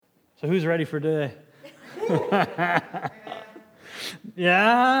So who's ready for today?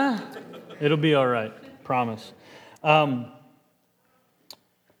 Yeah? It'll be all right. Promise.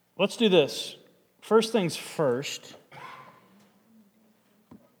 Let's do this. First things first.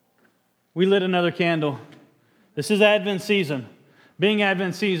 We lit another candle. This is Advent season. Being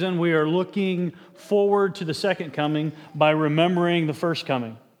Advent season, we are looking forward to the second coming by remembering the first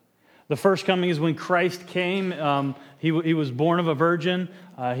coming. The first coming is when Christ came. He was born of a virgin.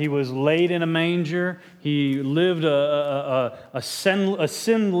 He was laid in a manger. He lived a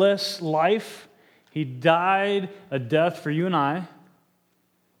sinless life. He died a death for you and I.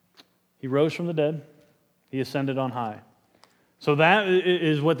 He rose from the dead. He ascended on high. So that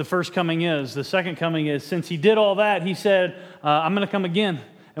is what the first coming is. The second coming is, since he did all that, he said, I'm going to come again.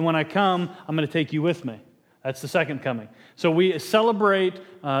 And when I come, I'm going to take you with me. That's the second coming. So we celebrate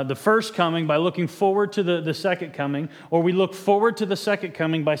the first coming by looking forward to the second coming, or we look forward to the second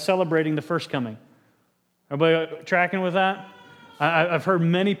coming by celebrating the first coming. Everybody tracking with that? I've heard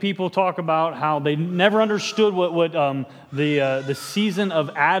many people talk about how they never understood what the season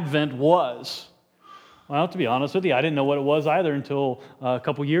of Advent was. Well, to be honest with you, I didn't know what it was either until a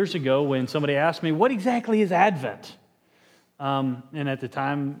couple years ago when somebody asked me, what exactly is Advent? And at the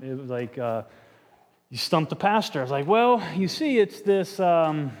time, it was like... You stumped the pastor. I was like, well, you see, it's this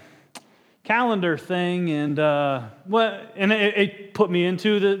calendar thing, and it put me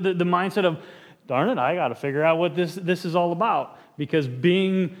into the mindset of, darn it, I got to figure out what this is all about. Because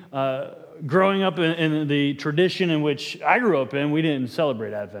growing up in the tradition in which I grew up in, we didn't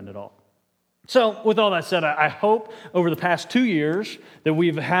celebrate Advent at all. So, with all that said, I hope over the past 2 years that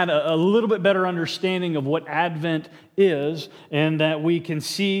we've had a little bit better understanding of what Advent is, and that we can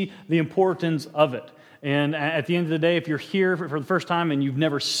see the importance of it. And at the end of the day, if you're here for the first time and you've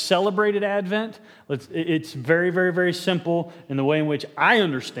never celebrated Advent, it's very, very, very simple in the way in which I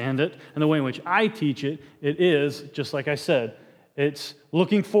understand it and the way in which I teach it. It is, just like I said, it's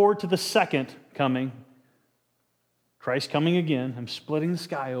looking forward to the second coming, Christ coming again, Him splitting the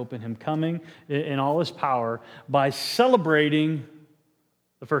sky open, Him coming in all His power by celebrating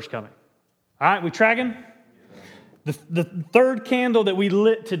the first coming. All right, we tracking? The third candle that we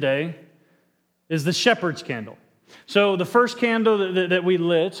lit today is the shepherd's candle. So the first candle that we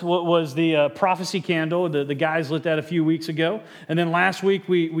lit was the prophecy candle. The guys lit that a few weeks ago. And then last week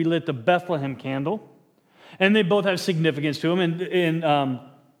we lit the Bethlehem candle. And they both have significance to them.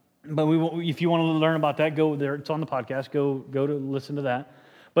 But if you want to learn about that, go there. It's on the podcast. Go to listen to that.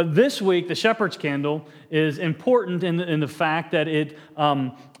 But this week, the shepherd's candle is important in the fact that it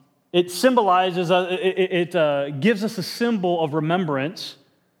symbolizes, it gives us a symbol of remembrance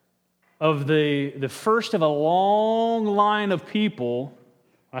of the first of a long line of people.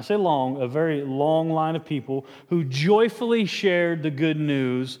 When I say long, a very long line of people who joyfully shared the good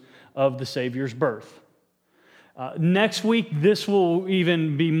news of the Savior's birth. Next week, this will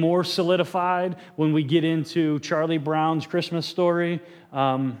even be more solidified when we get into Charlie Brown's Christmas story.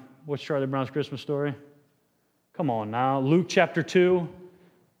 What's Charlie Brown's Christmas story? Come on now. Luke chapter 2.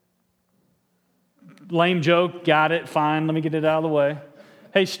 Lame joke. Got it. Fine. Let me get it out of the way.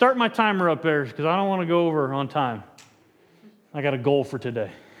 Hey, start my timer up there because I don't want to go over on time. I got a goal for today.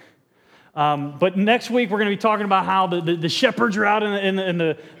 But next week, we're going to be talking about how the shepherds are out in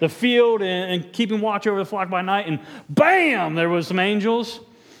the field and keeping watch over the flock by night, and bam, there was some angels.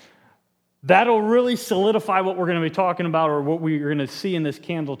 That'll really solidify what we're going to be talking about or what we're going to see in this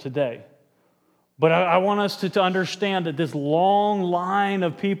candle today. But I want us to understand that this long line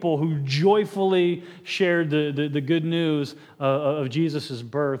of people who joyfully shared the good news of Jesus'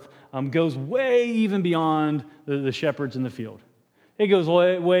 birth goes way even beyond the shepherds in the field. It goes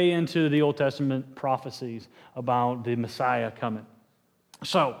way into the Old Testament prophecies about the Messiah coming.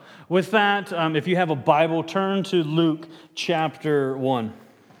 So, with that, if you have a Bible, turn to Luke chapter 1.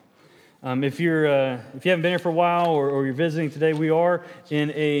 If you haven't been here for a while or you're visiting today, we're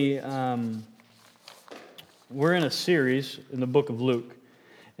in a series in the book of Luke.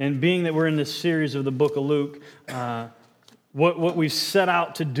 And being that we're in this series of the book of Luke, what we've set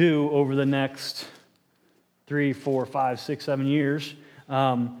out to do over the next 3, 4, 5, 6, 7 years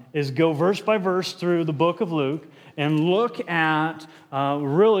is go verse by verse through the book of Luke and look at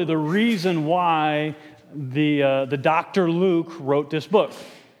really the reason why the Dr. Luke wrote this book.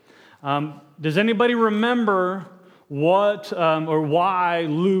 Does anybody remember what or why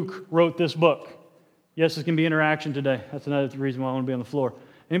Luke wrote this book? Yes, it's going to be interaction today. That's another reason why I want to be on the floor.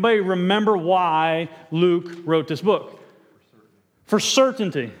 Anybody remember why Luke wrote this book? For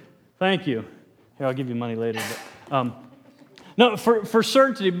certainty. Thank you. Here, I'll give you money later. But, No, for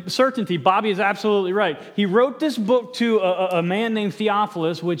certainty, Bobby is absolutely right. He wrote this book to a man named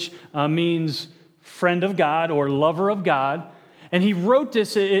Theophilus, which means friend of God or lover of God. And he wrote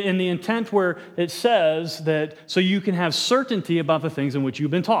this in the intent where it says that so you can have certainty about the things in which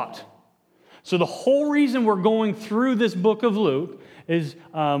you've been taught. So the whole reason we're going through this book of Luke is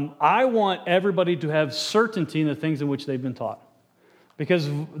I want everybody to have certainty in the things in which they've been taught. Because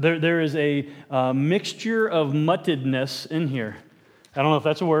there is a mixture of muttedness in here. I don't know if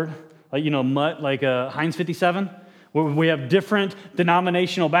that's a word. Like, mutt, like Heinz 57. Where we have different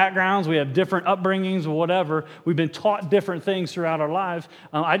denominational backgrounds. We have different upbringings or whatever. We've been taught different things throughout our lives.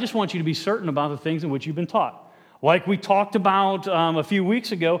 I just want you to be certain about the things in which you've been taught. Like we talked about a few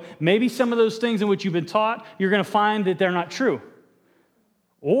weeks ago, maybe some of those things in which you've been taught, you're going to find that they're not true.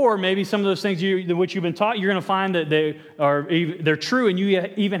 Or maybe some of those things in which you've been taught, you're going to find that they're true and you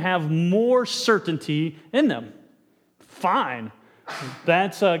even have more certainty in them. Fine.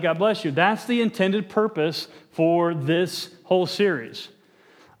 That's, God bless you. That's the intended purpose for this whole series.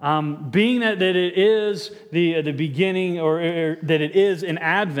 Being that it is the beginning or that it is an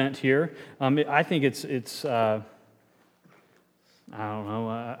Advent here, I think it's I don't know,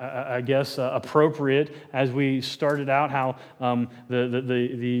 I guess appropriate as we started out how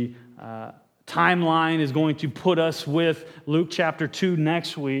the timeline is going to put us with Luke chapter 2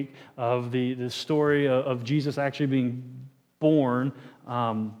 next week of the story of Jesus actually being born.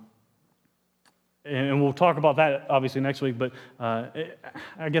 And we'll talk about that obviously next week, but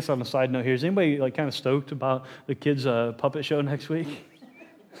I guess on a side note here, is anybody kind of stoked about the kids' puppet show next week?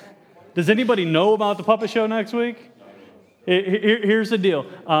 Does anybody know about the puppet show next week? Here's the deal,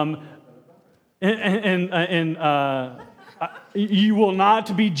 you will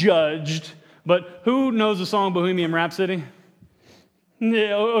not be judged, but who knows the song Bohemian Rhapsody?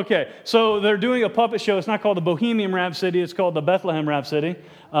 Yeah, okay. So they're doing a puppet show. It's not called the Bohemian Rhapsody. It's called the Bethlehem Rhapsody.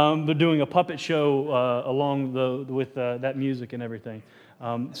 They're doing a puppet show along with that music and everything.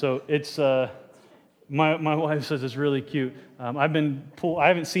 So it's my wife says it's really cute. I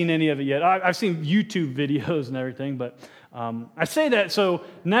haven't seen any of it yet. I've seen YouTube videos and everything, but I say that so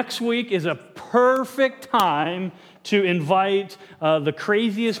next week is a perfect time to invite the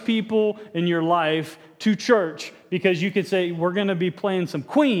craziest people in your life to church, because you could say, we're going to be playing some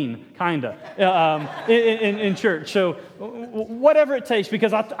Queen, kind of, in church. So whatever it takes,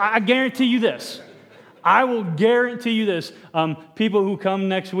 because I guarantee you this. I will guarantee you this. People who come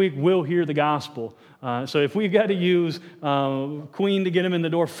next week will hear the gospel. So if we've got to use Queen to get them in the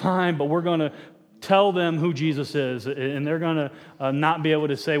door, fine, but we're going to tell them who Jesus is, and they're going to not be able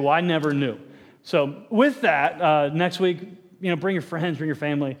to say, well, I never knew. So with that, next week, bring your friends, bring your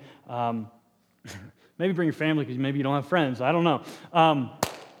family. Maybe bring your family because maybe you don't have friends. I don't know.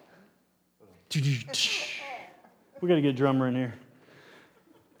 We got to get a drummer in here.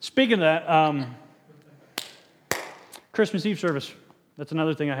 Speaking of that, Christmas Eve service. That's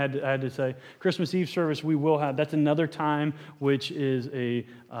another thing I had to say. Christmas Eve service we will have. That's another time which is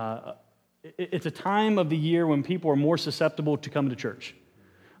it's a time of the year when people are more susceptible to coming to church.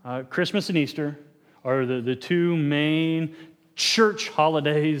 Christmas and Easter are the two main church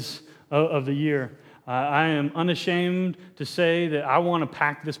holidays of the year. I am unashamed to say that I want to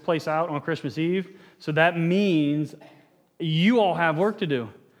pack this place out on Christmas Eve, so that means you all have work to do.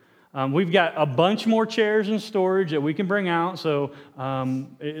 We've got a bunch more chairs in storage that we can bring out, so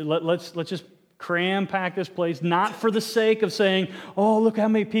let's just cram-pack this place, not for the sake of saying, oh, look how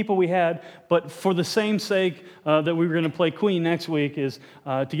many people we had, but for the same sake that we were going to play Queen next week is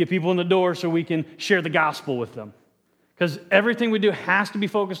to get people in the door so we can share the gospel with them. Because everything we do has to be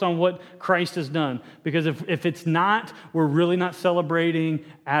focused on what Christ has done. Because if it's not, we're really not celebrating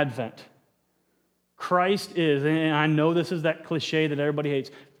Advent. Christ is, and I know this is that cliche that everybody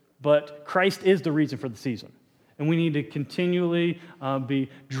hates, but Christ is the reason for the season. And we need to continually be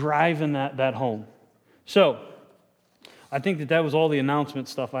driving that home. So, I think that was all the announcement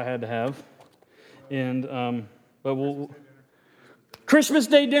stuff I had to have. And, but we'll... Christmas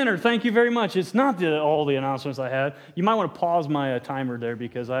Day dinner, thank you very much. It's not all the announcements I had. You might want to pause my timer there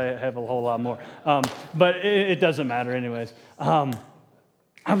because I have a whole lot more. But it doesn't matter anyways. I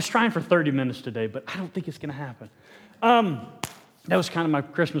was trying for 30 minutes today, but I don't think it's going to happen. That was kind of my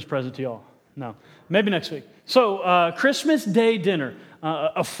Christmas present to y'all. No, maybe next week. So, Christmas Day dinner.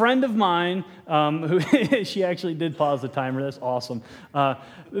 A friend of mine, who she actually did pause the timer. That's awesome.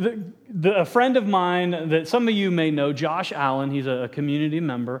 A friend of mine that some of you may know, Josh Allen. He's a community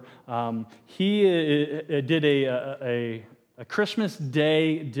member. He did a a Christmas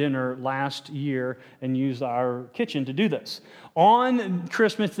Day dinner last year and used our kitchen to do this. On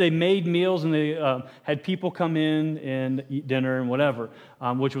Christmas, they made meals and they had people come in and eat dinner and whatever,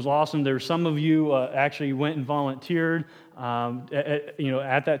 which was awesome. There were some of you actually went and volunteered.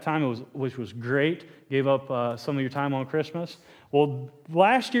 At that time, which was great. Gave up some of your time on Christmas. Well,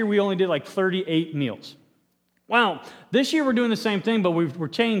 last year we only did like 38 meals. Well, this year we're doing the same thing, but we're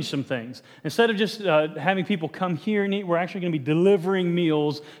changed some things. Instead of just having people come here and eat, we're actually going to be delivering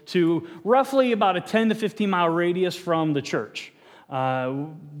meals to roughly about a 10 to 15 mile radius from the church.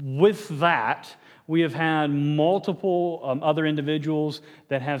 With that, we have had multiple other individuals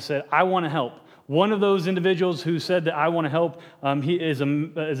that have said, I want to help. One of those individuals who said that I want to help, he is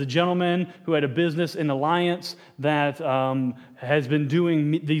a gentleman who had a business in Alliance that has been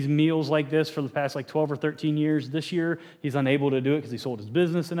doing these meals like this for the past 12 or 13 years. This year, he's unable to do it because he sold his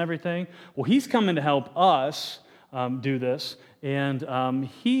business and everything. Well, he's coming to help us do this, and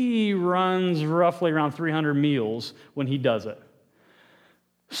he runs roughly around 300 meals when he does it.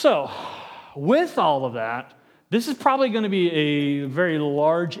 So, with all of that, this is probably going to be a very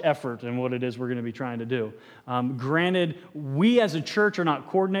large effort in what it is we're going to be trying to do. Granted, we as a church are not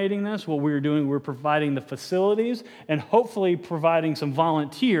coordinating this. What we're doing, we're providing the facilities and hopefully providing some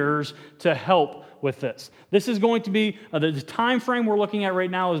volunteers to help with this. This is going to be, the time frame we're looking at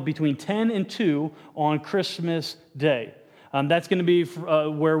right now is between 10 and 2 on Christmas Day. That's going to be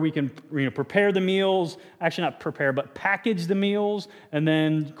where we can prepare the meals, actually not prepare, but package the meals, and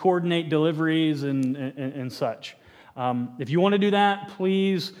then coordinate deliveries and such. If you want to do that,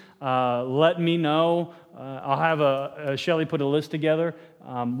 please let me know. I'll have Shelly put a list together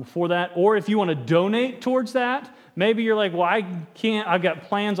for that. Or if you want to donate towards that, maybe you're like, well, I've got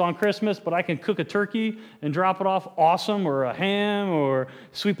plans on Christmas, but I can cook a turkey and drop it off. Awesome. Or a ham or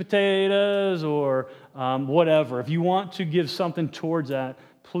sweet potatoes or whatever. If you want to give something towards that,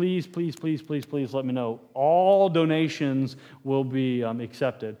 please let me know. All donations will be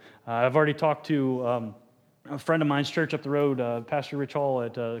accepted. I've already talked to a friend of mine's church up the road, Pastor Rich Hall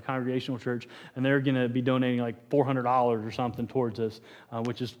at the Congregational Church, and they're going to be donating like $400 or something towards this,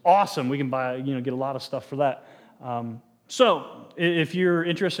 which is awesome. We can buy, get a lot of stuff for that. So if you're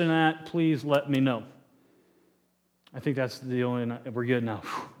interested in that, please let me know. I think that's the only, we're good now.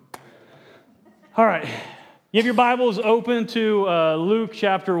 All right. You have your Bibles open to Luke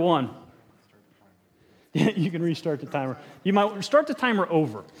chapter 1. You can restart the timer. You might start the timer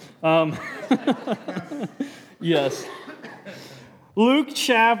over. Yes. Luke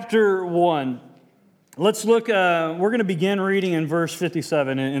chapter 1. Let's look, we're going to begin reading in verse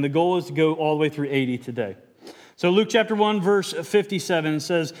 57, and the goal is to go all the way through 80 today. So Luke chapter 1, verse 57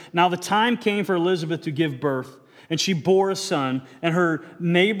 says, Now the time came for Elizabeth to give birth, and she bore a son, and her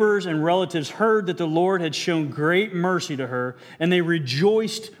neighbors and relatives heard that the Lord had shown great mercy to her, and they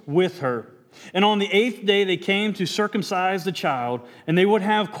rejoiced with her. And on the 8th day they came to circumcise the child, and they would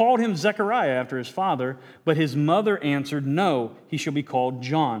have called him Zechariah after his father, but his mother answered, No, he shall be called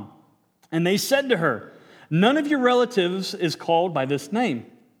John. And they said to her, None of your relatives is called by this name.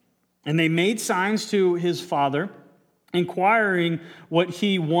 And they made signs to his father, inquiring what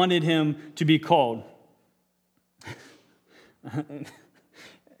he wanted him to be called.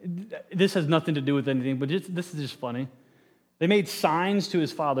 This has nothing to do with anything, but this is just funny. They made signs to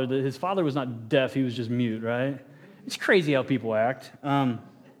his father. That his father was not deaf, he was just mute, right? It's crazy how people act. And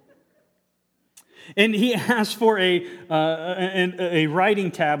he asked for a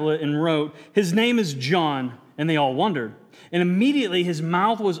writing tablet and wrote, His name is John, and they all wondered. And immediately his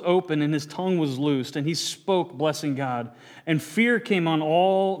mouth was open and his tongue was loosed, and he spoke, blessing God. And fear came on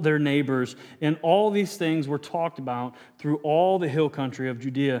all their neighbors, and all these things were talked about through all the hill country of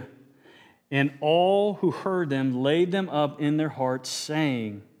Judea. And all who heard them laid them up in their hearts,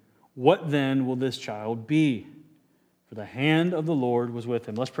 saying, What then will this child be? For the hand of the Lord was with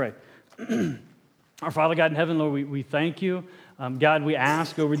him. Let's pray. Our Father God in heaven, Lord, we thank you. God, we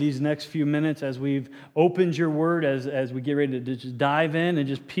ask over these next few minutes as we've opened your word, as we get ready to just dive in and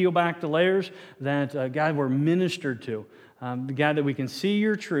just peel back the layers, that, God, we're ministered to. God, that we can see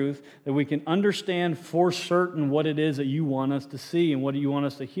your truth, that we can understand for certain what it is that you want us to see and what you want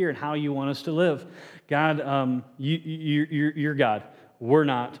us to hear and how you want us to live. God, you're God. We're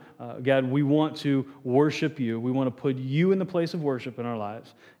not. God, we want to worship you. We want to put you in the place of worship in our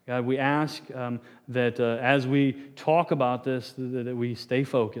lives. God, we ask that as we talk about this, that we stay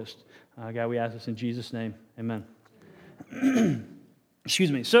focused. God, we ask this in Jesus' name. Amen.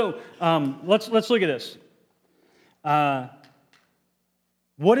 Excuse me. So let's look at this.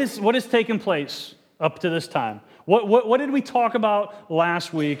 What has taken place up to this time? What did we talk about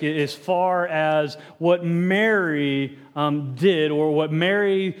last week as far as what Mary did or what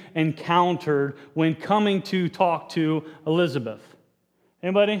Mary encountered when coming to talk to Elizabeth?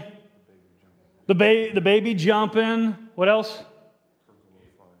 Anybody? The baby jumping. What else?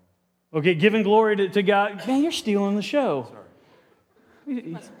 Okay, giving glory to God. Man, you're stealing the show.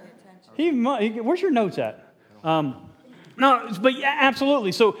 Where's your notes at? No, but yeah,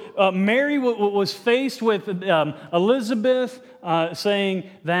 absolutely. So Mary was faced with Elizabeth saying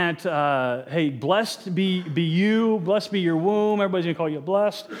that, hey, blessed be you, blessed be your womb. Everybody's going to call you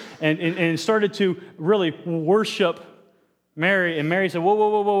blessed. And started to really worship Mary. And Mary said,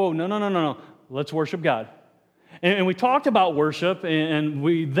 whoa, no. Let's worship God. And we talked about worship, and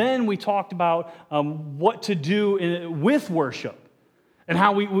we talked about what to do with worship. And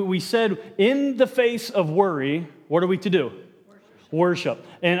how we said, in the face of worry, what are we to do? Worship.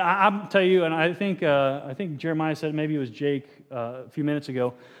 And I'll tell you, and I think Jeremiah said, maybe it was Jake a few minutes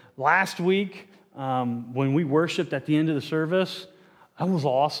ago, last week when we worshiped at the end of the service, that was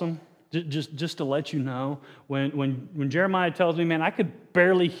awesome. Just to let you know, when Jeremiah tells me, man, I could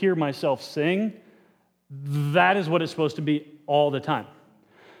barely hear myself sing, that is what it's supposed to be all the time.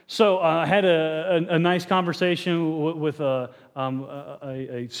 So I had a nice conversation with a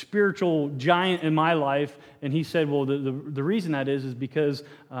spiritual giant in my life, and he said, well, the reason that is because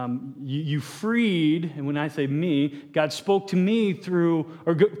you freed, and when I say me, God spoke to me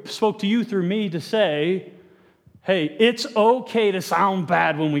spoke to you through me to say, hey, it's okay to sound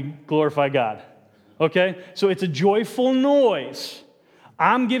bad when we glorify God. Okay? So it's a joyful noise.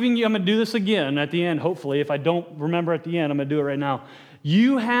 I'm going to do this again at the end, hopefully. If I don't remember at the end, I'm going to do it right now.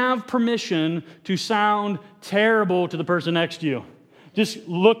 You have permission to sound terrible to the person next to you. Just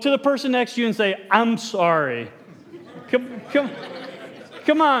look to the person next to you and say, I'm sorry.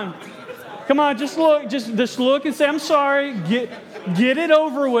 Come on, just look and say, I'm sorry. Get it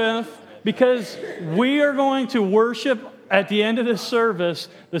over with, because we are going to worship at the end of this service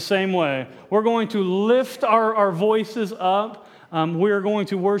the same way. We're going to lift our voices up. We are going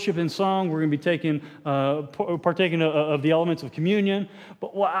to worship in song. We're going to be partaking of the elements of communion. But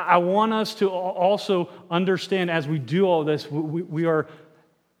I want us to also understand as we do all this, we are,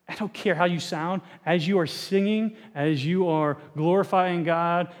 I don't care how you sound, as you are singing, as you are glorifying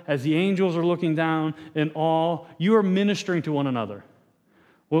God, as the angels are looking down in awe, you are ministering to one another.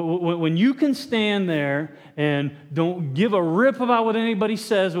 When you can stand there and don't give a rip about what anybody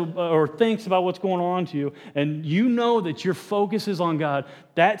says or thinks about what's going on to you, and you know that your focus is on God,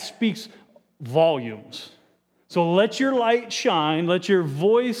 that speaks volumes. So let your light shine, let your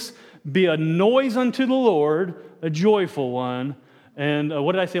voice be a noise unto the Lord, a joyful one. And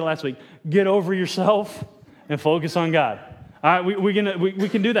what did I say last week? Get over yourself and focus on God. All right, we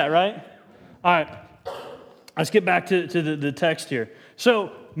can do that, right? All right, let's get back to the text here.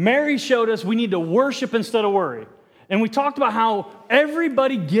 So Mary showed us we need to worship instead of worry. And we talked about how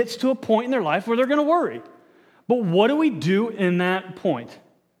everybody gets to a point in their life where they're going to worry. But what do we do in that point?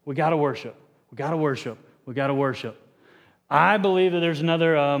 We got to worship. We got to worship. We got to worship. I believe that there's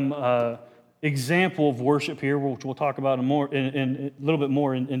another example of worship here, which we'll talk about in a little bit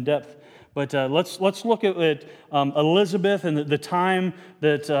more in depth. But let's look at Elizabeth and the time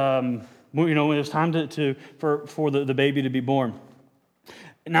that when it was time for the baby to be born.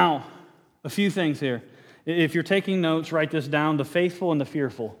 Now, a few things here. If you're taking notes, write this down: the faithful and the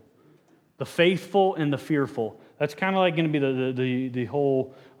fearful. The faithful and the fearful. That's kind of like going to be the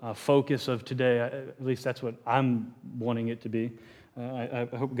whole focus of today. At least that's what I'm wanting it to be. I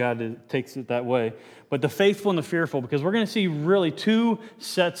hope God takes it that way. But the faithful and the fearful, because we're going to see really two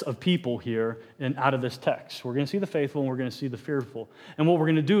sets of people here out of this text. We're going to see the faithful and we're going to see the fearful. And what we're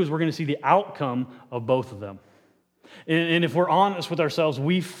going to do is we're going to see the outcome of both of them. And if we're honest with ourselves,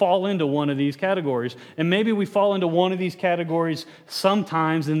 we fall into one of these categories. And maybe we fall into one of these categories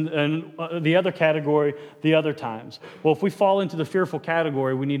sometimes and the other category the other times. Well, if we fall into the fearful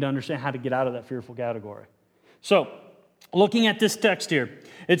category, we need to understand how to get out of that fearful category. So, looking at this text here,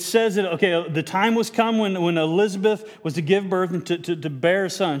 it says that, okay, the time was come when Elizabeth was to give birth and to bear a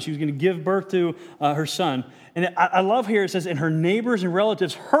son. She was going to give birth to her son. And I love here, it says, and her neighbors and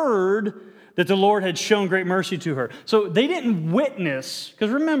relatives heard that the Lord had shown great mercy to her. So they didn't witness,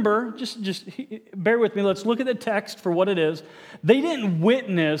 because remember, just bear with me, let's look at the text for what it is. They didn't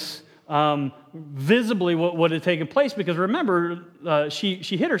witness visibly what had taken place, because remember, she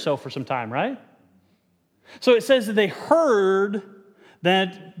hid herself for some time, right? So it says that they heard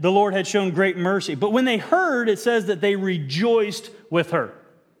that the Lord had shown great mercy. But when they heard, it says that they rejoiced with her.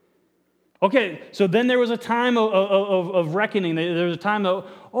 Okay, so then there was a time of reckoning. There was a time of,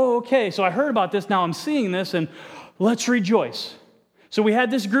 okay, so I heard about this, now I'm seeing this, and let's rejoice. So we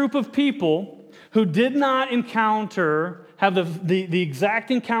had this group of people who did not have the exact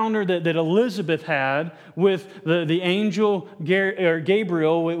encounter that Elizabeth had with the angel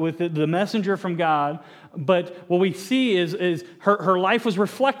Gabriel, with the messenger from God. But what we see is her life was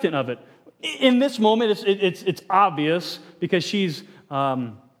reflectant of it. In this moment, it's obvious because she's,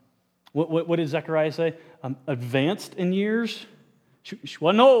 what did Zechariah say? Advanced in years. She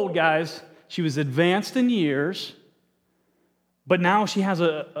wasn't old, guys. She was advanced in years. But now she has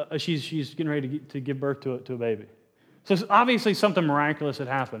she's getting ready to give birth to a baby. So it's obviously something miraculous had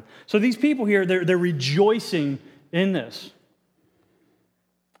happened. So these people here, they're rejoicing in this.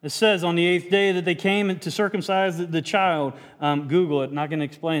 It says on the 8th day that they came to circumcise the child. Google it, not going to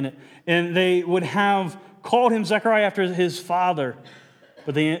explain it. And they would have called him Zechariah after his father.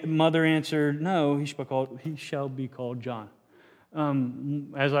 But the mother answered, no, he shall be called John.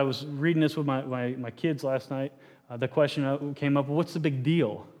 As I was reading this with my kids last night, the question came up, what's the big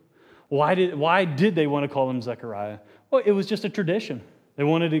deal? Why did they want to call him Zechariah? Well, it was just a tradition. They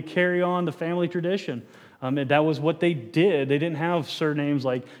wanted to carry on the family tradition. And that was what they did. They didn't have surnames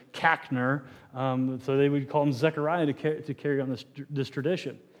like Kackner, so they would call him Zechariah to carry on this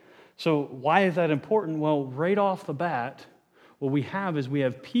tradition. So why is that important? Well, right off the bat, what we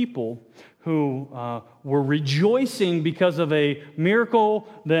have people who were rejoicing because of a miracle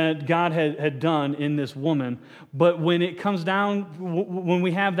that God had done in this woman. But when it comes down, when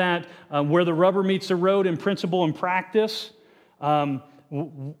we have that where the rubber meets the road in principle and practice,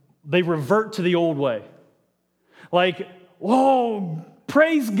 they revert to the old way. Like, whoa,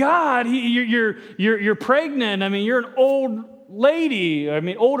 praise God, you're pregnant. I mean, you're an old lady. I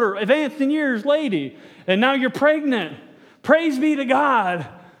mean, older, advanced in years lady. And now you're pregnant. Praise be to God.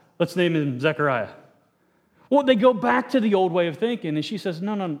 Let's name him Zechariah. Well, they go back to the old way of thinking, and she says,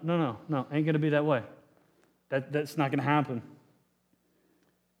 no, ain't going to be that way. That's not going to happen.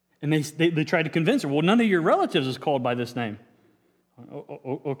 And they tried to convince her, well, none of your relatives is called by this name.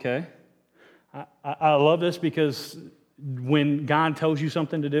 Okay. I love this because when God tells you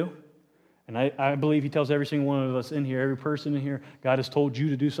something to do, and I believe he tells every single one of us in here, every person in here, God has told you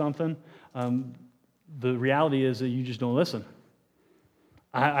to do something, the reality is that you just don't listen.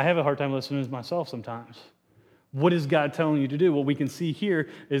 I have a hard time listening to myself sometimes. What is God telling you to do? What we can see here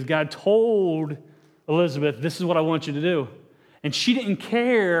is God told Elizabeth, this is what I want you to do. And she didn't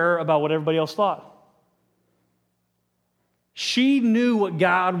care about what everybody else thought. She knew what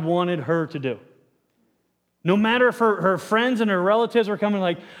God wanted her to do. No matter if her friends and her relatives were coming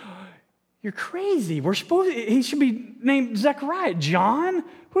like, you're crazy. He should be named Zechariah. John?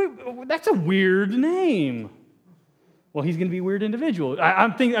 That's a weird name. Well, he's going to be a weird individual.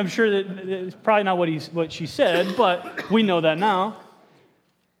 I'm sure that it's probably not what she said, but we know that now.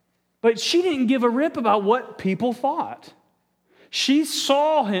 But she didn't give a rip about what people thought. She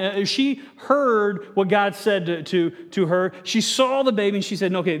saw him, she heard what God said to her. She saw the baby and she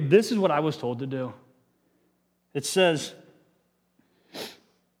said, okay, this is what I was told to do. It says,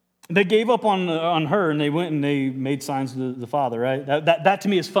 they gave up on her and they went and they made signs to the father, right? That to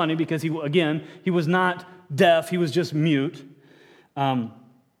me is funny because he was not deaf, he was just mute.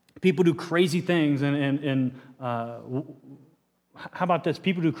 People do crazy things and how about this?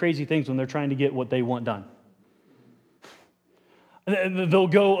 People do crazy things when they're trying to get what they want done. They'll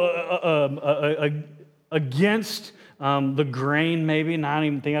go against the grain, maybe. And I don't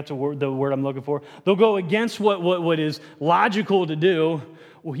even think that's the word I'm looking for. They'll go against what is logical to do.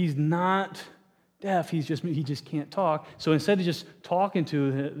 Well, he's not deaf. He just can't talk. So instead of just talking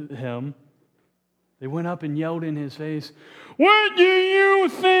to him, they went up and yelled in his face, "What do you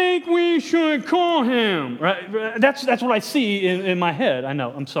think we should call him?" Right? That's what I see in my head. I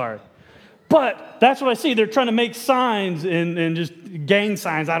know. I'm sorry. But that's what I see. They're trying to make signs and just gang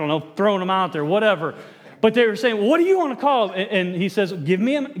signs, I don't know, throwing them out there, whatever. But they were saying, well, what do you want to call him? And he says, give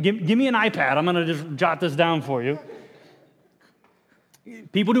me an iPad. I'm going to just jot this down for you.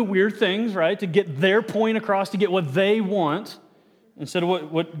 People do weird things, right, to get their point across, to get what they want instead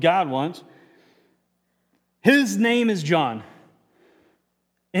of what God wants. His name is John.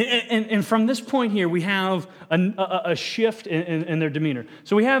 And from this point here, we have a shift in their demeanor.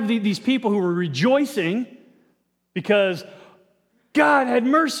 So we have these people who were rejoicing because God had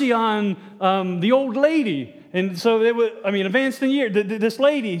mercy on the old lady. And so they were, advanced in years. This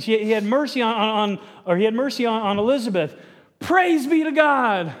lady, he had mercy on Elizabeth. Praise be to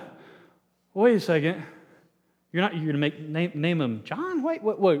God. Wait a second. You're going to name him John? Wait.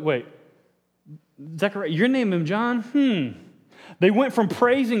 Zechariah, you're going to name him John? They went from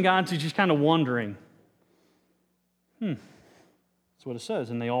praising God to just kind of wondering. That's what it says,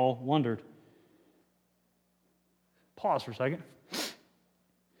 and they all wondered. pause for a second.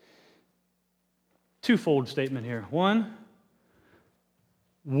 Twofold statement here. One,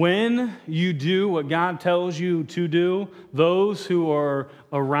 when you do what God tells you to do, those who are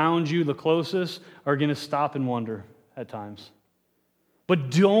around you the closest are going to stop and wonder at times.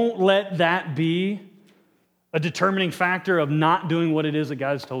 But don't let that be a determining factor of not doing what it is that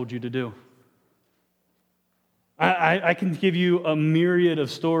God's told you to do. I can give you a myriad of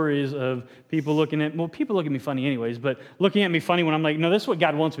stories of people looking at me funny anyways, but looking at me funny when I'm like, no, this is what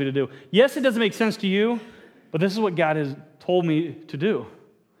God wants me to do. Yes, it doesn't make sense to you, but this is what God has told me to do.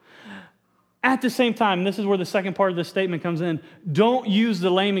 At the same time, this is where the second part of this statement comes in, don't use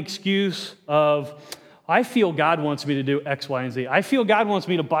the lame excuse of, I feel God wants me to do X, Y, and Z. I feel God wants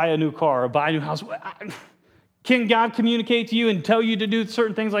me to buy a new car or buy a new house. Can God communicate to you and tell you to do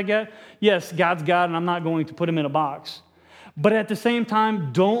certain things like that? Yes, God's God, and I'm not going to put him in a box. But at the same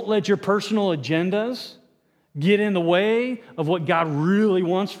time, don't let your personal agendas get in the way of what God really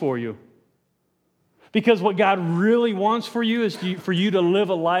wants for you. Because what God really wants for you is for you to live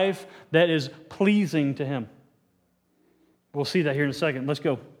a life that is pleasing to him. We'll see that here in a second. Let's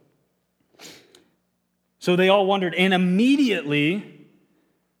go. So they all wondered, and immediately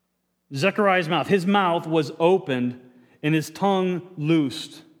Zechariah's mouth, his mouth was opened and his tongue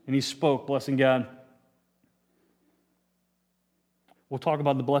loosed, and he spoke, blessing God. We'll talk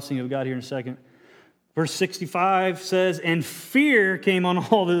about the blessing of God here in a second. Verse 65 says, and fear came on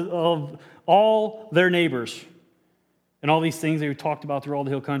all their neighbors. And all these things they talked about through all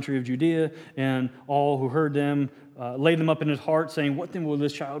the hill country of Judea, and all who heard them laid them up in his heart, saying, what then will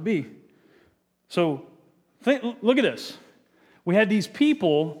this child be? So look at this. We had these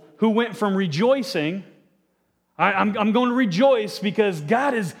people who went from rejoicing, I'm going to rejoice because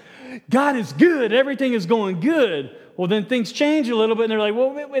God is good, everything is going good. Well, then things change a little bit, and they're like,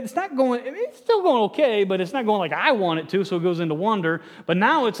 well, it's still going okay, but it's not going like I want it to, so it goes into wonder. But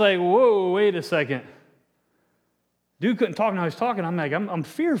now it's like, whoa, wait a second. Dude couldn't talk now he's talking. I'm like, I'm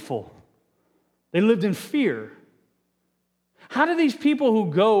fearful. They lived in fear. How do these people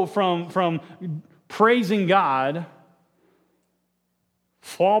who go from praising God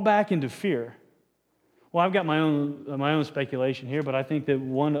fall back into fear? Well, I've got my own speculation here, but I think that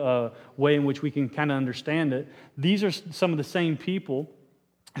one way in which we can kind of understand it, these are some of the same people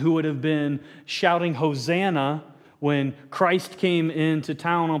who would have been shouting Hosanna when Christ came into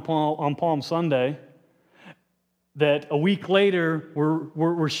town on Palm Sunday, that a week later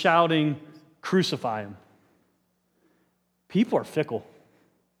we're shouting, crucify him. People are fickle.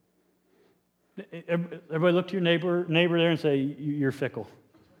 Everybody look to your neighbor there and say, you're fickle.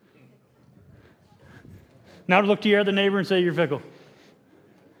 Now look to your other neighbor and say, you're fickle.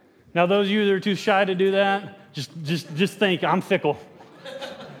 Now those of you that are too shy to do that, just think, I'm fickle.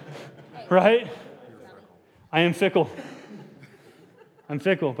 Right? I am fickle. I'm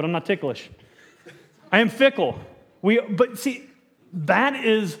fickle, but I'm not ticklish. I am fickle. But see, that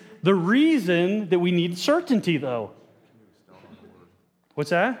is the reason that we need certainty, though. What's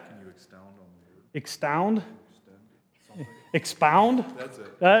that? Can you expound on the word? Expound? Expound? That's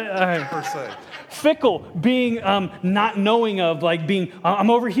it. Per se. Fickle, being not knowing of, like being, I'm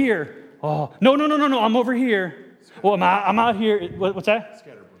over here. Oh, no, I'm over here. Well, I'm out here. What's that?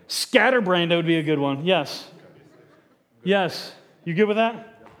 Scatterbrained. Scatterbrained, that would be a good one. Yes. Yes. You good with that?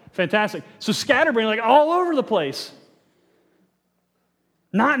 Fantastic. So scatterbrained, like all over the place.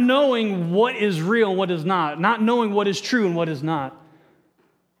 Not knowing what is real and what is not. Not knowing what is true and what is not.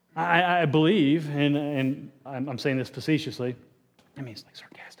 I believe, and I'm saying this facetiously, I mean it's like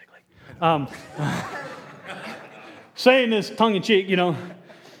sarcastically, saying this tongue-in-cheek,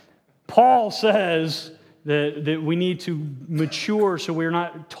 Paul says that we need to mature so we're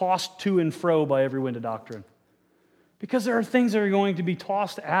not tossed to and fro by every wind of doctrine. Because there are things that are going to be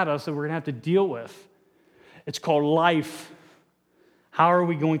tossed at us that we're going to have to deal with. It's called life. How are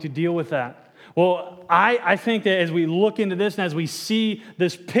we going to deal with that? Well, I think that as we look into this and as we see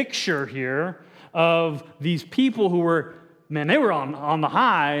this picture here of these people who were, they were on the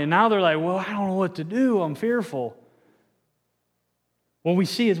high, and now they're like, well, I don't know what to do. I'm fearful. What we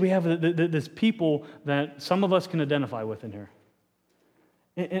see is we have this people that some of us can identify with in here.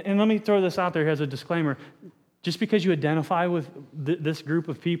 And let me throw this out there as a disclaimer. Just because you identify with this group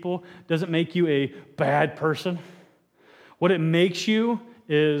of people doesn't make you a bad person. What it makes you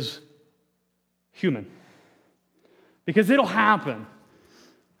is human. Because it'll happen.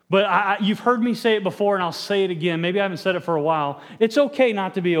 But you've heard me say it before, and I'll say it again. Maybe I haven't said it for a while. It's okay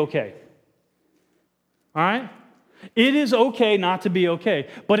not to be okay. All right? It is okay not to be okay.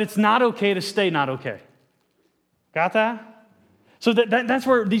 But it's not okay to stay not okay. Got that? So that's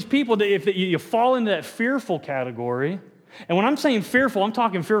where these people, if you fall into that fearful category, and when I'm saying fearful, I'm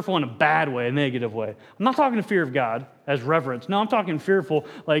talking fearful in a bad way, a negative way. I'm not talking to fear of God as reverence. No, I'm talking fearful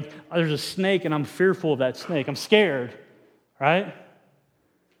like there's a snake and I'm fearful of that snake. I'm scared, right?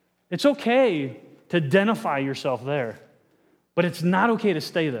 It's okay to identify yourself there, but it's not okay to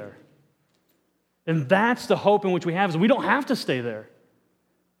stay there. And that's the hope in which we have, is we don't have to stay there.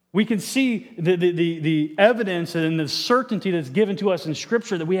 We can see the evidence and the certainty that's given to us in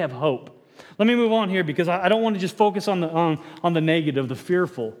Scripture that we have hope. Let me move on here because I don't want to just focus on the negative, the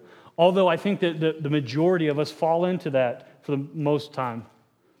fearful, although I think that the majority of us fall into that for the most time,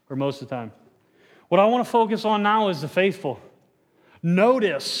 or most of the time. What I want to focus on now is the faithful.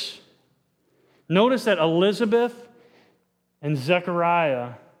 Notice that Elizabeth and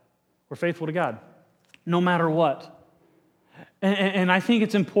Zechariah were faithful to God, no matter what. And I think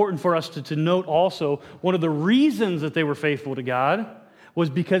it's important for us to note also one of the reasons that they were faithful to God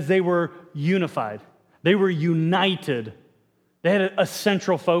was because they were unified. They were united. They had a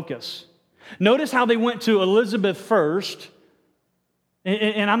central focus. Notice how they went to Elizabeth first,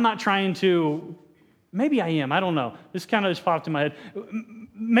 and I'm not trying to, maybe I am, I don't know. This kind of just popped in my head.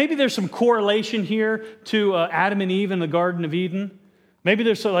 Maybe there's some correlation here to Adam and Eve in the Garden of Eden. Maybe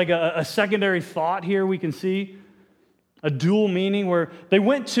there's like a secondary thought here we can see, a dual meaning where they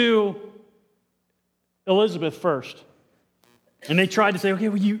went to Elizabeth first. And they tried to say, okay,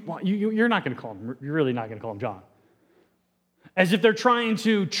 well, you're not going to call him, you're really not going to call him John. As if they're trying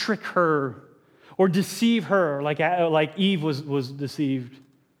to trick her or deceive her like Eve was deceived.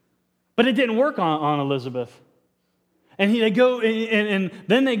 But it didn't work on Elizabeth. And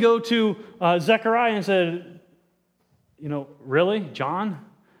then they go to Zechariah and said, really, John?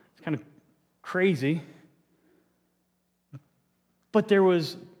 It's kind of crazy. But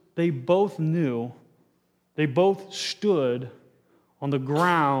they both knew, they both stood on the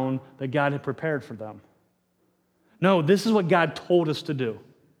ground that God had prepared for them. No, this is what God told us to do.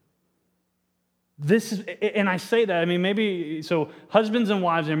 And I say that, maybe, so husbands and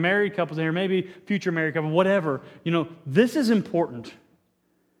wives, and married couples here, maybe future married couple, whatever, this is important.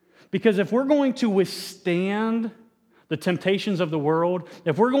 Because if we're going to withstand the temptations of the world,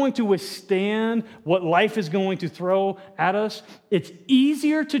 if we're going to withstand what life is going to throw at us, it's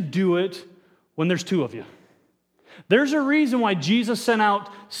easier to do it when there's two of you. There's a reason why Jesus sent out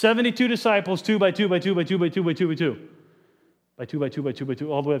 72 disciples, 2 by 2 by 2 by 2 by 2 by 2 by 2. By 2 by 2 by 2 by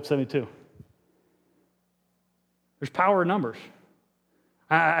 2, all the way up to 72. There's power in numbers.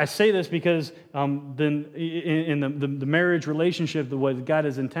 I say this because then in the marriage relationship, the way that God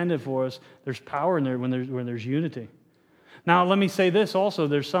has intended for us, there's power in there when there's unity. Now, let me say this also.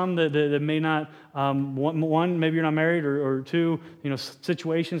 There's some that may not, one, maybe you're not married, or two,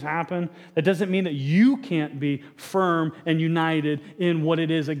 situations happen. That doesn't mean that you can't be firm and united in what it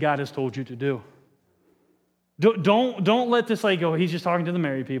is that God has told you to do. Don't let this go, he's just talking to the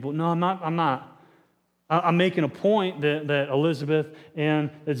married people. No, I'm not. I'm making a point that Elizabeth and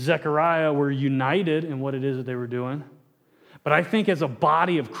that Zechariah were united in what it is that they were doing. But I think as a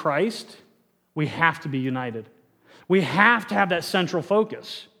body of Christ, we have to be united. We have to have that central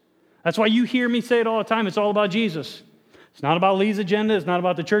focus. That's why you hear me say it all the time. It's all about Jesus. It's not about Lee's agenda. It's not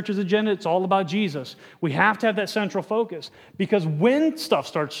about the church's agenda. It's all about Jesus. We have to have that central focus. Because when stuff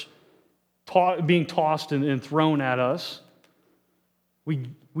starts being tossed and thrown at us, we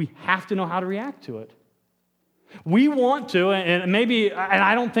have to know how to react to it. We want to, and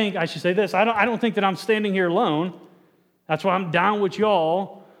I don't think, I should say this, I don't think that I'm standing here alone. That's why I'm down with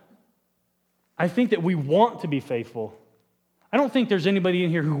y'all. I think that we want to be faithful. I don't think there's anybody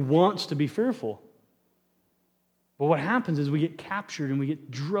in here who wants to be fearful. But what happens is we get captured and we get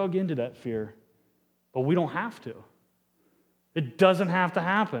drug into that fear. But we don't have to. It doesn't have to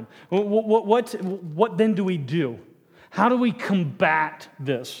happen. What then do we do? How do we combat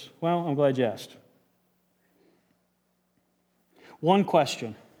this? Well, I'm glad you asked. One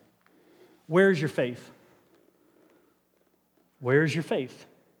question. Where's your faith? Where's your faith?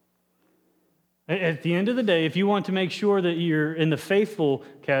 At the end of the day, if you want to make sure that you're in the faithful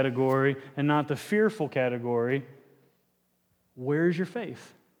category and not the fearful category, where's your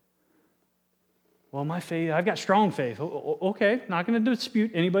faith? Well, my faith, I've got strong faith. Okay, not going to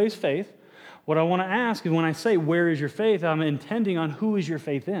dispute anybody's faith. What I want to ask is when I say, where is your faith, I'm intending on who is your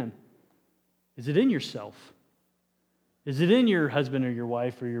faith in? Is it in yourself? Is it in your husband or your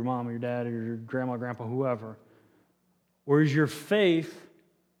wife or your mom or your dad or your grandma, grandpa, whoever? Or is your faith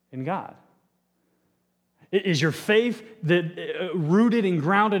in God? Is your faith rooted and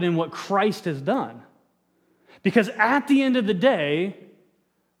grounded in what Christ has done? Because at the end of the day,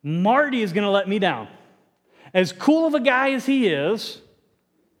 Marty is going to let me down. as cool of a guy as he is,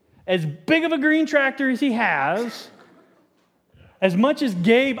 as big of a green tractor as he has, as much as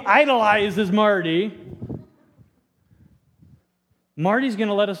Gabe idolizes Marty, Marty's going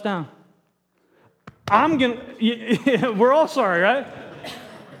to let us down. We're all sorry, right?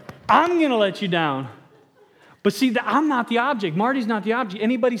 I'm going to let you down. But see, I'm not the object. Marty's not the object.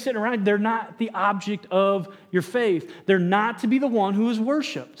 Anybody sitting around, they're not the object of your faith. They're not to be the one who is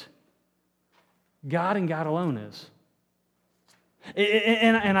worshiped. God and God alone is.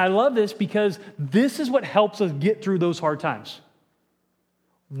 And I love this because this is what helps us get through those hard times.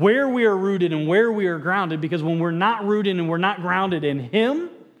 Where we are rooted and where we are grounded, because when we're not rooted and we're not grounded in Him,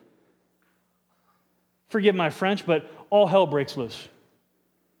 forgive my French, but all hell breaks loose.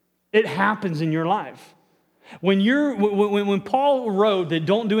 It happens in your life. When Paul wrote that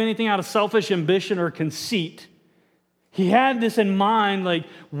don't do anything out of selfish ambition or conceit, he had this in mind, like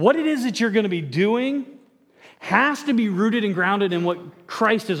what it is that you're going to be doing has to be rooted and grounded in what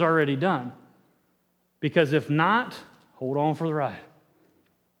Christ has already done. Because if not, hold on for the ride.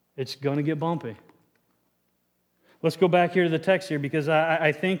 It's going to get bumpy. Let's go back here to the text here, because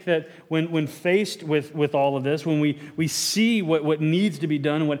I think that when faced with all of this, when we see what needs to be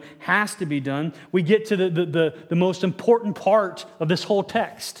done and what has to be done, we get to the most important part of this whole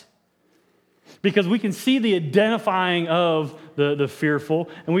text. Because we can see the identifying of the fearful,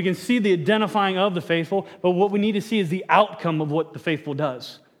 and we can see the identifying of the faithful, but what we need to see is the outcome of what the faithful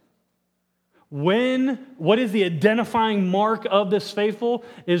does. What is the identifying mark of this faithful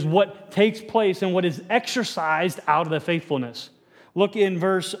is what takes place and what is exercised out of the faithfulness. Look in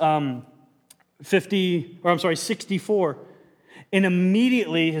verse 64. And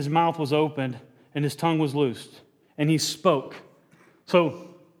immediately his mouth was opened and his tongue was loosed, and he spoke.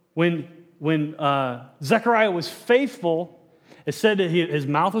 So when Zechariah was faithful, it said that his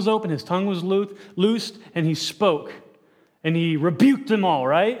mouth was open, his tongue was loosed, and he spoke. And he rebuked them all,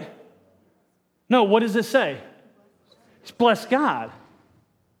 right? No, what does it say? It's bless God.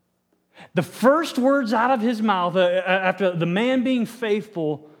 The first words out of his mouth after the man being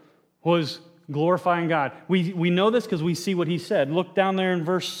faithful was glorifying God. We know this because we see what he said. Look down there in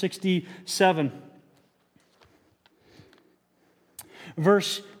verse 67.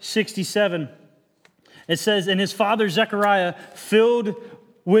 Verse 67, it says, and his father Zechariah, filled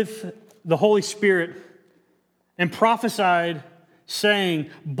with the Holy Spirit, and prophesied, saying,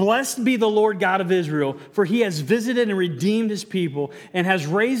 blessed be the Lord God of Israel, for he has visited and redeemed his people, and has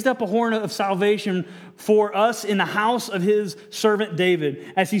raised up a horn of salvation for us in the house of his servant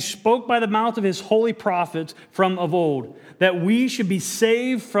David, as he spoke by the mouth of his holy prophets from of old, that we should be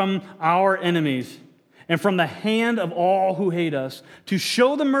saved from our enemies and from the hand of all who hate us, to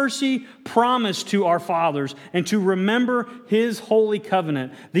show the mercy promised to our fathers, and to remember his holy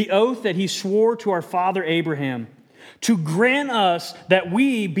covenant, the oath that he swore to our father Abraham, to grant us that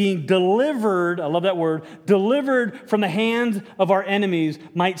we, being delivered, I love that word, delivered from the hand of our enemies,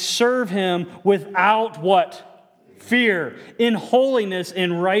 might serve him without what? Fear, in holiness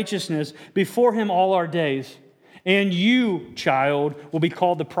and righteousness before him all our days. And you, child, will be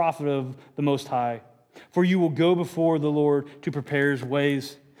called the prophet of the Most High. For you will go before the Lord to prepare his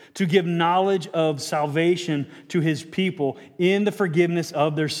ways, to give knowledge of salvation to his people in the forgiveness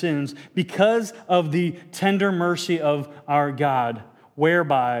of their sins, because of the tender mercy of our God,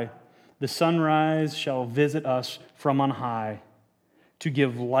 whereby the sunrise shall visit us from on high, to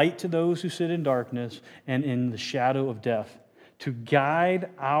give light to those who sit in darkness and in the shadow of death, to guide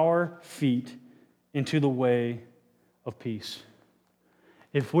our feet into the way of peace.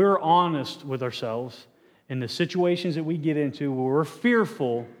 If we're honest with ourselves, in the situations that we get into where we're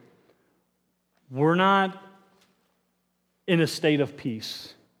fearful, we're not in a state of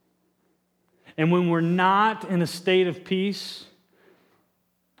peace. And when we're not in a state of peace,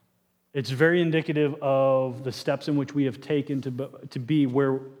 it's very indicative of the steps in which we have taken to be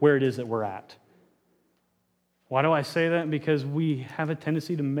where it is that we're at. Why do I say that? Because we have a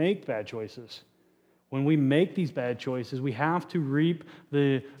tendency to make bad choices. When we make these bad choices, we have to reap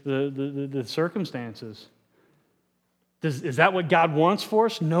the circumstances. Is that what God wants for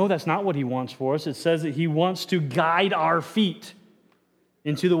us? No, that's not what he wants for us. It says that he wants to guide our feet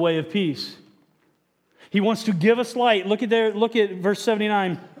into the way of peace. He wants to give us light. Look at verse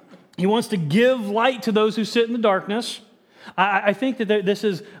 79. He wants to give light to those who sit in the darkness. I think that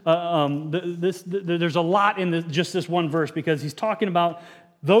there's a lot in just this one verse, because he's talking about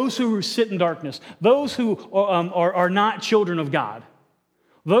those who sit in darkness, those who are not children of God,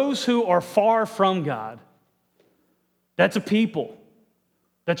 those who are far from God. That's a people.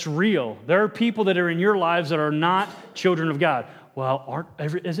 That's real. There are people that are in your lives that are not children of God. well,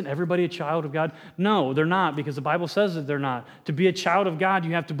 isn't everybody a child of God? No, they're not, because the Bible says that they're not. To be a child of God,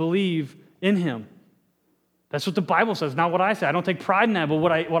 you have to believe in him. That's what the Bible says, not what I say. I don't take pride in that, but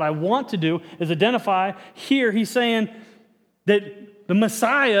what I want to do is identify here. He's saying that the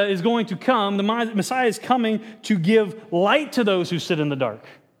Messiah is going to come. The Messiah is coming to give light to those who sit in the dark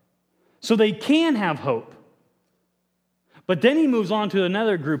so they can have hope. But then he moves on to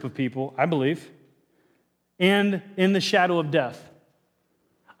another group of people, I believe, and in the shadow of death.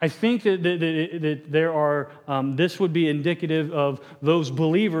 I think that there are, this would be indicative of those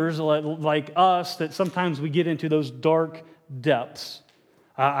believers like us, that sometimes we get into those dark depths.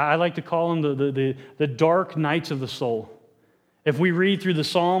 I like to call them the dark nights of the soul. If we read through the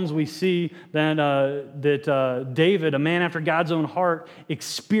Psalms, we see that David, a man after God's own heart,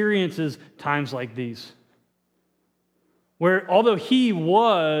 experiences times like these. Where although he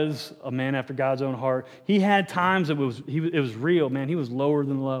was a man after God's own heart, he had times that it was real, man. He was lower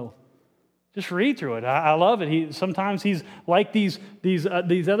than low. Just read through it. I love it. Sometimes he's like these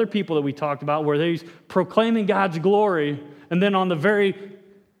other people that we talked about, where he's proclaiming God's glory, and then on the very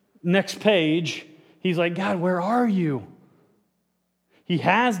next page, he's like, God, where are you? He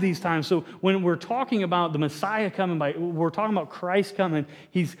has these times. So when we're talking about the Messiah coming we're talking about Christ coming,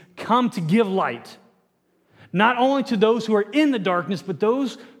 he's come to give light. Not only to those who are in the darkness, but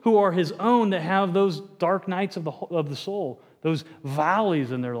those who are his own that have those dark nights of the soul, those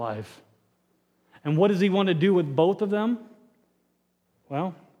valleys in their life. And what does he want to do with both of them?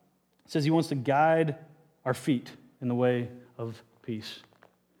 Well, it says he wants to guide our feet in the way of peace.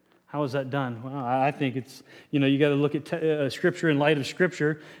 How is that done? Well, I think it's, you got to look at Scripture in light of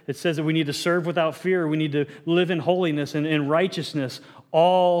Scripture. It says that we need to serve without fear. We need to live in holiness and in righteousness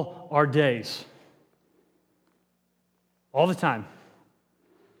all our days. All the time.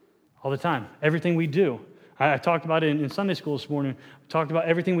 All the time. Everything we do. I talked about it in Sunday school this morning. We talked about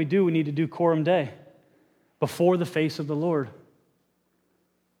everything we do, we need to do coram Dei, before the face of the Lord.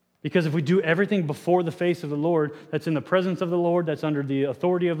 Because if we do everything before the face of the Lord, that's in the presence of the Lord, that's under the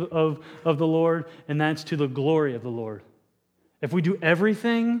authority of the Lord, and that's to the glory of the Lord. If we do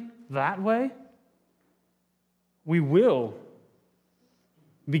everything that way, we will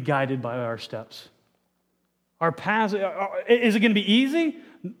be guided by our steps. Our paths, is it going to be easy?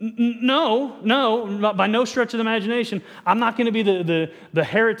 No, by no stretch of the imagination. I'm not going to be the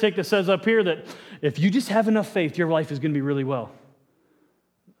heretic that says up here that if you just have enough faith, your life is going to be really well.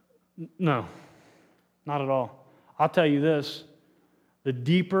 No, not at all. I'll tell you this, the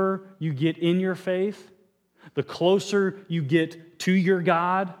deeper you get in your faith, the closer you get to your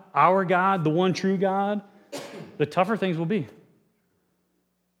God, our God, the one true God, the tougher things will be.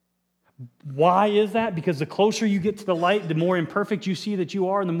 Why is that? Because the closer you get to the light, the more imperfect you see that you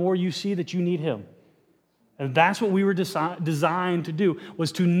are, and the more you see that you need him. And that's what we were designed to do,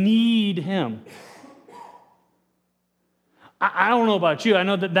 was to need him. I don't know about you. I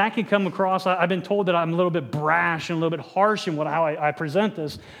know that can come across. I've been told that I'm a little bit brash and a little bit harsh in how I present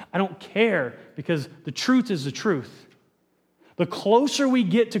this. I don't care, because the truth is the truth. The closer we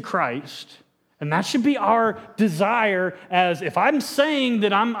get to Christ, and that should be our desire, as if I'm saying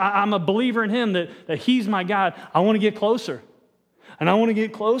that I'm a believer in him, that he's my God, I want to get closer. And I want to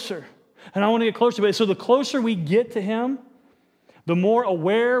get closer. And I want to get closer. But so the closer we get to him, the more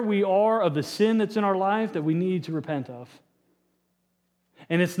aware we are of the sin that's in our life that we need to repent of.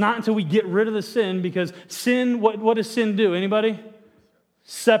 And it's not until we get rid of the sin, because sin, what does sin do? Anybody?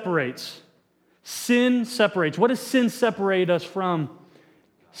 Separates. Sin separates. What does sin separate us from?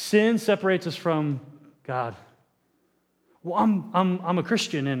 Sin separates us from God. Well, I'm a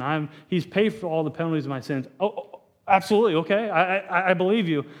Christian, and He's paid for all the penalties of my sins. Oh, absolutely, okay, I believe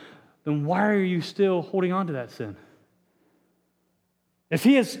you. Then why are you still holding on to that sin? If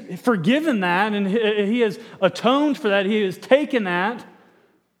He has forgiven that, and He has atoned for that, He has taken that,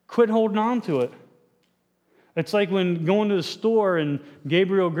 quit holding on to it. It's like when going to the store and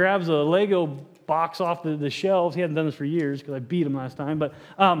Gabriel grabs a Lego box off the shelves. He hadn't done this for years because I beat him last time. But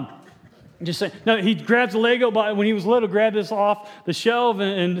just saying, no, he grabs a Lego box when he was little, grabbed this off the shelf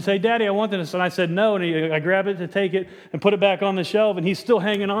and say, "Daddy, I want this." And I said no, and I grabbed it to take it and put it back on the shelf, and he's still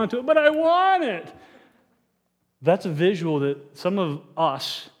hanging on to it. But I want it. That's a visual that some of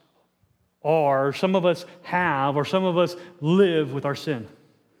us are, or some of us have, or some of us live with our sin.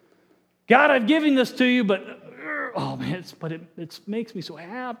 God, I've given this to you, but oh man, it makes me so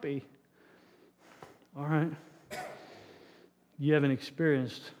happy. All right. You haven't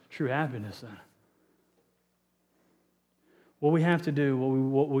experienced true happiness then. What we have to do,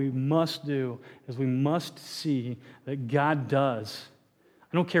 what we must do, is we must see that God does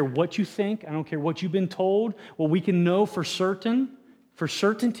I don't care what you think. I don't care what you've been told. What we can know for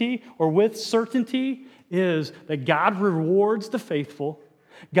certainty, or with certainty, is that God rewards the faithful.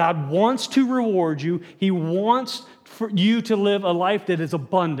 God wants to reward you. He wants for you to live a life that is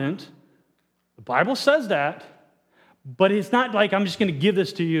abundant. The Bible says that, but it's not like I'm just going to give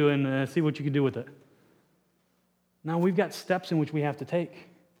this to you and see what you can do with it. Now, we've got steps in which we have to take.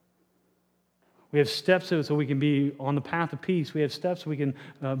 We have steps so we can be on the path of peace. We have steps so we can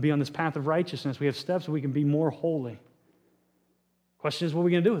be on this path of righteousness. We have steps so we can be more holy. Question is, what are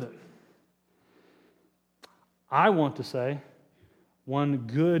we going to do with it? I want to say one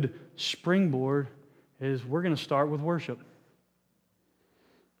good springboard is we're going to start with worship.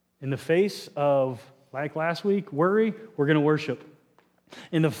 In the face of, like last week, worry, we're going to worship.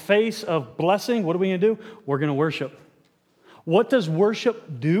 In the face of blessing, what are we going to do? We're going to worship. What does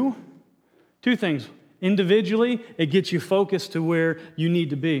worship do? Two things. Individually, it gets you focused to where you need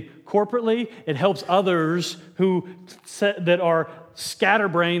to be. Corporately, it helps others that are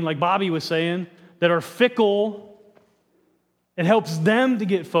scatterbrained, like Bobby was saying, that are fickle. It helps them to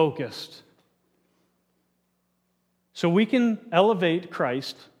get focused. So we can elevate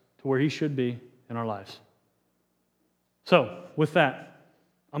Christ to where he should be in our lives. So, with that,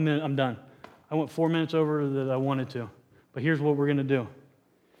 I'm done. I went 4 minutes over that I wanted to. But here's what we're going to do.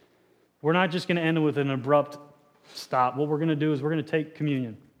 We're not just going to end with an abrupt stop. What we're going to do is we're going to take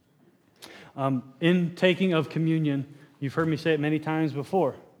communion. In taking of communion, you've heard me say it many times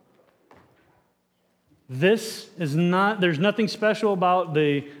before. There's nothing special about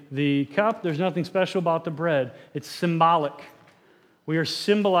the cup. There's nothing special about the bread. It's symbolic. We are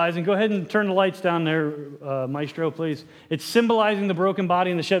symbolizing, go ahead and turn the lights down there, Maestro, please. It's symbolizing the broken body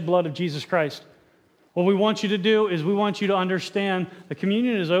and the shed blood of Jesus Christ. What we want you to do is we want you to understand the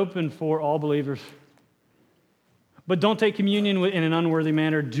communion is open for all believers. But don't take communion in an unworthy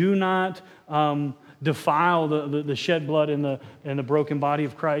manner. Do not defile the shed blood and the broken body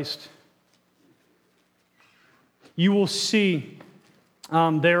of Christ. You will see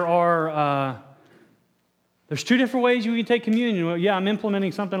there's two different ways you can take communion. Well, yeah, I'm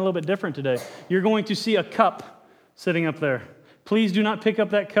implementing something a little bit different today. You're going to see a cup sitting up there. Please do not pick up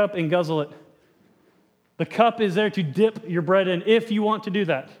that cup and guzzle it. The cup is there to dip your bread in if you want to do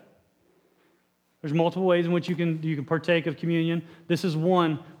that. There's multiple ways in which you can partake of communion. This is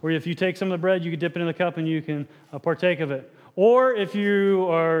one where if you take some of the bread, you can dip it in the cup and you can partake of it. Or if you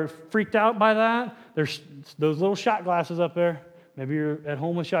are freaked out by that, there's those little shot glasses up there. Maybe you're at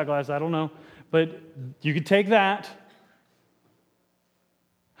home with shot glasses, I don't know. But you could take that.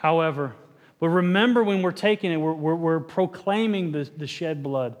 However, but remember when we're taking it, we're proclaiming the shed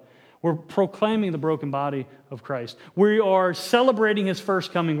blood. We're proclaiming the broken body of Christ. We are celebrating his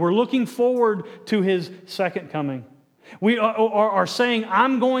first coming. We're looking forward to his second coming. We are saying,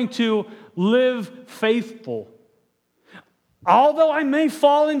 I'm going to live faithful. Although I may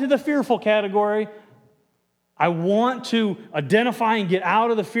fall into the fearful category, I want to identify and get out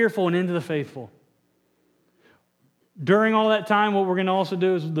of the fearful and into the faithful. During all that time, what we're going to also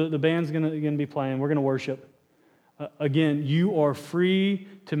do is the band's going to be playing. We're going to worship. Again, you are free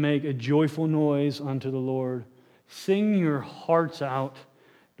to make a joyful noise unto the Lord. Sing your hearts out.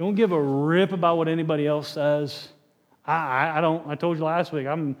 Don't give a rip about what anybody else says. I told you last week,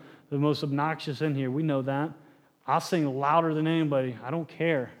 I'm the most obnoxious in here. We know that. I'll sing louder than anybody. I don't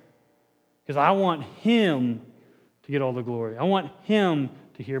care. Because I want him to get all the glory. I want him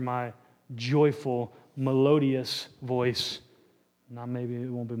to hear my joyful, melodious voice. Not maybe it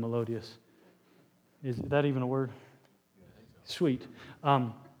won't be melodious. Is that even a word? Sweet.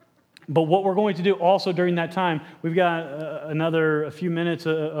 But what we're going to do also during that time, we've got a few minutes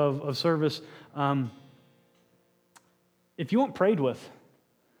of service. If you want prayed with,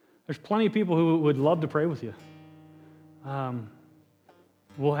 there's plenty of people who would love to pray with you.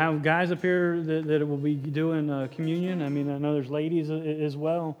 We'll have guys up here that will be doing communion. I mean, I know there's ladies as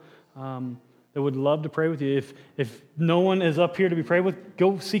well that would love to pray with you. If no one is up here to be prayed with,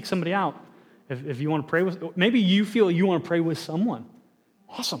 go seek somebody out. If you want to pray with, maybe you feel you want to pray with someone.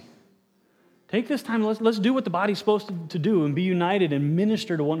 Awesome. Take this time. Let's do what the body's supposed to do and be united and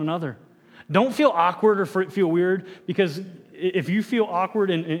minister to one another. Don't feel awkward or feel weird, because if you feel awkward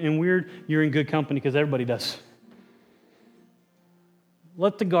and weird, you're in good company, because everybody does.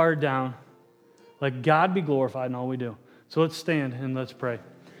 Let the guard down. Let God be glorified in all we do. So let's stand and let's pray.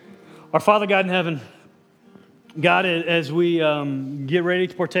 Our Father God in heaven, God, as we get ready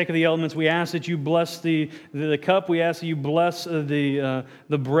to partake of the elements, we ask that you bless the cup. We ask that you bless the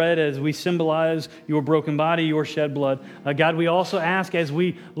bread as we symbolize your broken body, your shed blood. God, we also ask as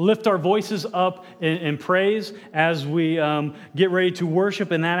we lift our voices up in praise, as we get ready to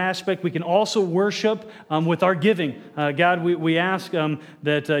worship in that aspect, we can also worship with our giving. God, we ask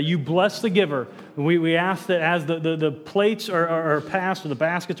that you bless the giver. We ask that as the plates are passed, or the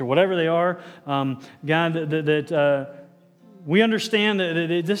baskets, or whatever they are, God, that we understand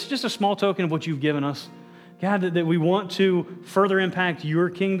that this is just a small token of what you've given us. God, that we want to further impact your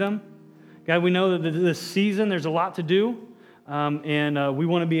kingdom. God, we know that this season there's a lot to do, and we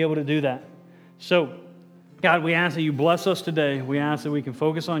want to be able to do that. So, God, we ask that you bless us today. We ask that we can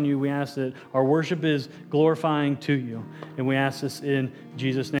focus on you. We ask that our worship is glorifying to you. And we ask this in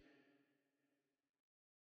Jesus' name.